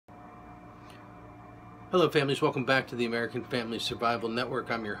Hello families, welcome back to the American Family Survival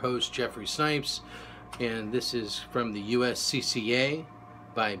Network. I'm your host, Jeffrey Snipes, and this is from the USCCA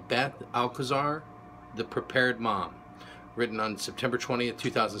by Beth Alcazar, The Prepared Mom, written on September 20th,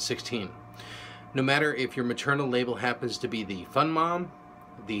 2016. No matter if your maternal label happens to be the fun mom,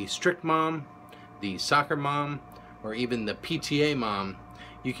 the strict mom, the soccer mom, or even the PTA mom,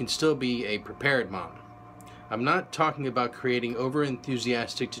 you can still be a prepared mom. I'm not talking about creating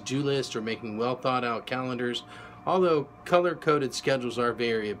overenthusiastic to-do lists or making well-thought-out calendars. Although color-coded schedules are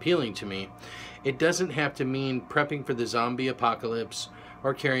very appealing to me, it doesn't have to mean prepping for the zombie apocalypse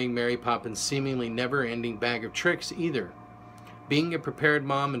or carrying Mary Poppins' seemingly never-ending bag of tricks either. Being a prepared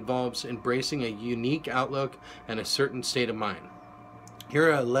mom involves embracing a unique outlook and a certain state of mind.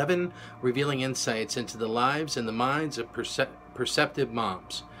 Here are 11 revealing insights into the lives and the minds of perceptive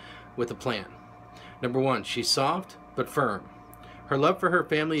moms with a plan. Number 1, she's soft but firm. Her love for her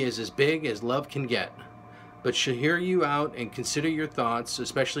family is as big as love can get, but she'll hear you out and consider your thoughts,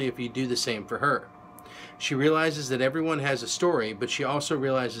 especially if you do the same for her. She realizes that everyone has a story, but she also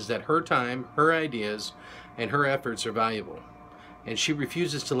realizes that her time, her ideas, and her efforts are valuable, and she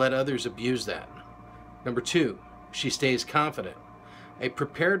refuses to let others abuse that. Number 2, she stays confident. A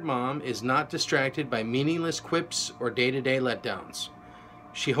prepared mom is not distracted by meaningless quips or day-to-day letdowns.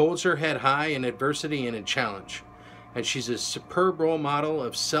 She holds her head high in adversity and in challenge, and she's a superb role model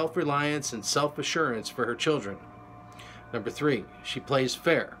of self-reliance and self-assurance for her children. Number 3, she plays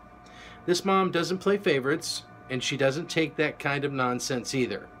fair. This mom doesn't play favorites, and she doesn't take that kind of nonsense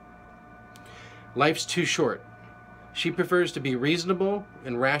either. Life's too short. She prefers to be reasonable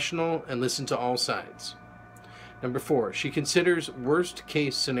and rational and listen to all sides. Number 4, she considers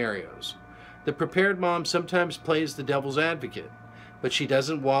worst-case scenarios. The prepared mom sometimes plays the devil's advocate, but she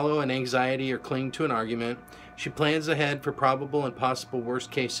doesn't wallow in anxiety or cling to an argument. She plans ahead for probable and possible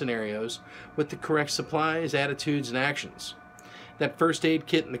worst-case scenarios with the correct supplies, attitudes, and actions. That first aid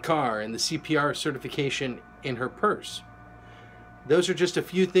kit in the car and the CPR certification in her purse. Those are just a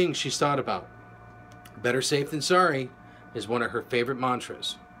few things she's thought about. Better safe than sorry is one of her favorite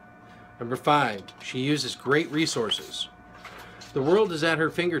mantras. Number 5, she uses great resources. The world is at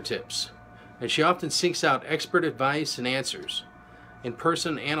her fingertips, and she often seeks out expert advice and answers, in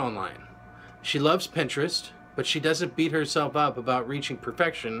person and online. She loves Pinterest, but she doesn't beat herself up about reaching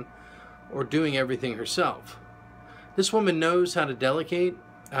perfection or doing everything herself. This woman knows how to delegate,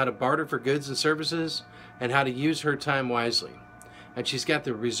 how to barter for goods and services, and how to use her time wisely. And she's got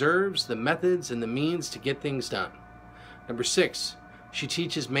the reserves, the methods, and the means to get things done. Number 6, she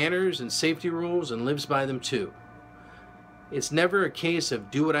teaches manners and safety rules and lives by them too. It's never a case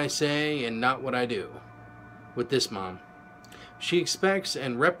of do what I say and not what I do with this mom. She expects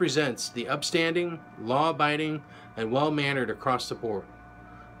and represents the upstanding, law-abiding, and well-mannered across the board.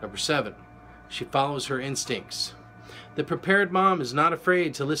 Number 7, she follows her instincts. The prepared mom is not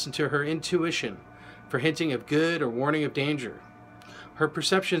afraid to listen to her intuition for hinting of good or warning of danger. Her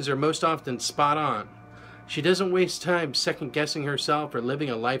perceptions are most often spot on. She doesn't waste time second-guessing herself or living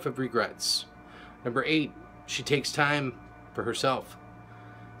a life of regrets. Number 8, she takes time for herself.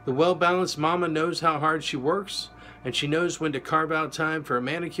 The well-balanced mama knows how hard she works, and she knows when to carve out time for a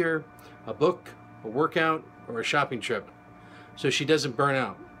manicure, a book, a workout, or a shopping trip, so she doesn't burn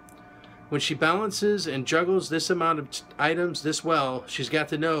out. When she balances and juggles this amount of items this well, she's got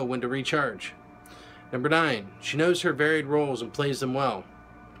to know when to recharge. Number 9, she knows her varied roles and plays them well.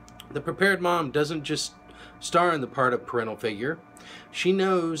 The prepared mom doesn't just star in the part of parental figure. She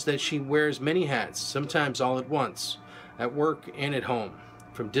knows that she wears many hats, sometimes all at once, at work and at home,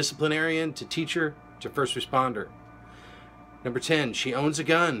 from disciplinarian to teacher to first responder. Number 10, she owns a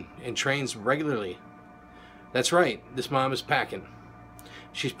gun and trains regularly. That's right, this mom is packing.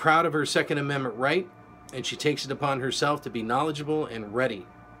 She's proud of her Second Amendment right, and she takes it upon herself to be knowledgeable and ready.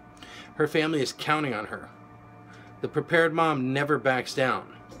 Her family is counting on her. The prepared mom never backs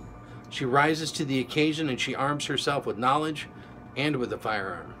down. She rises to the occasion and she arms herself with knowledge and with a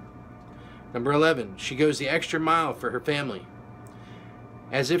firearm. Number 11, she goes the extra mile for her family.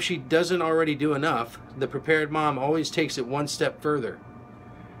 As if she doesn't already do enough, the prepared mom always takes it one step further.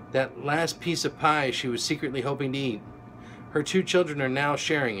 That last piece of pie she was secretly hoping to eat. Her 2 children are now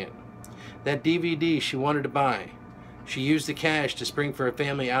sharing it. That DVD she wanted to buy. She used the cash to spring for a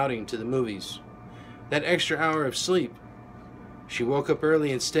family outing to the movies. That extra hour of sleep. She woke up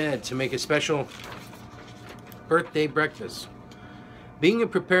early instead to make a special birthday breakfast. Being a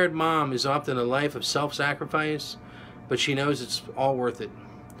prepared mom is often a life of self-sacrifice, but she knows it's all worth it,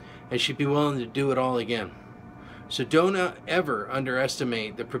 and she'd be willing to do it all again. So don't ever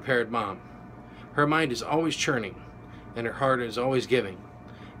underestimate the prepared mom. Her mind is always churning, and her heart is always giving,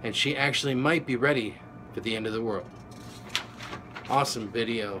 and she actually might be ready for the end of the world. Awesome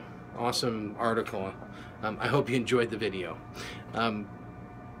video, awesome article. I hope you enjoyed the video. And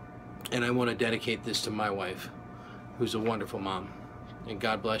I want to dedicate this to my wife, who's a wonderful mom. And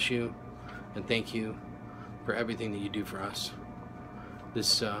God bless you, and thank you for everything that you do for us.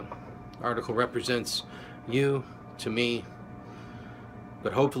 This article represents you to me,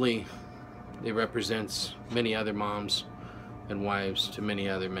 but hopefully it represents many other moms and wives to many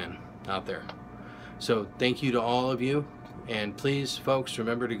other men out there. So thank you to all of you, and please, folks,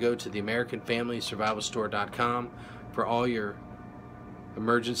 remember to go to the AmericanFamilySurvivalStore.com for all your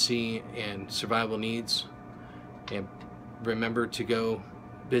emergency and survival needs, and remember to go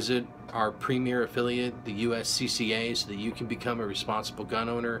visit our premier affiliate, the USCCA, so that you can become a responsible gun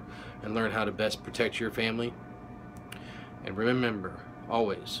owner and learn how to best protect your family. And remember,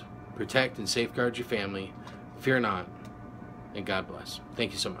 always protect and safeguard your family. Fear not, and God bless.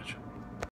 Thank you so much.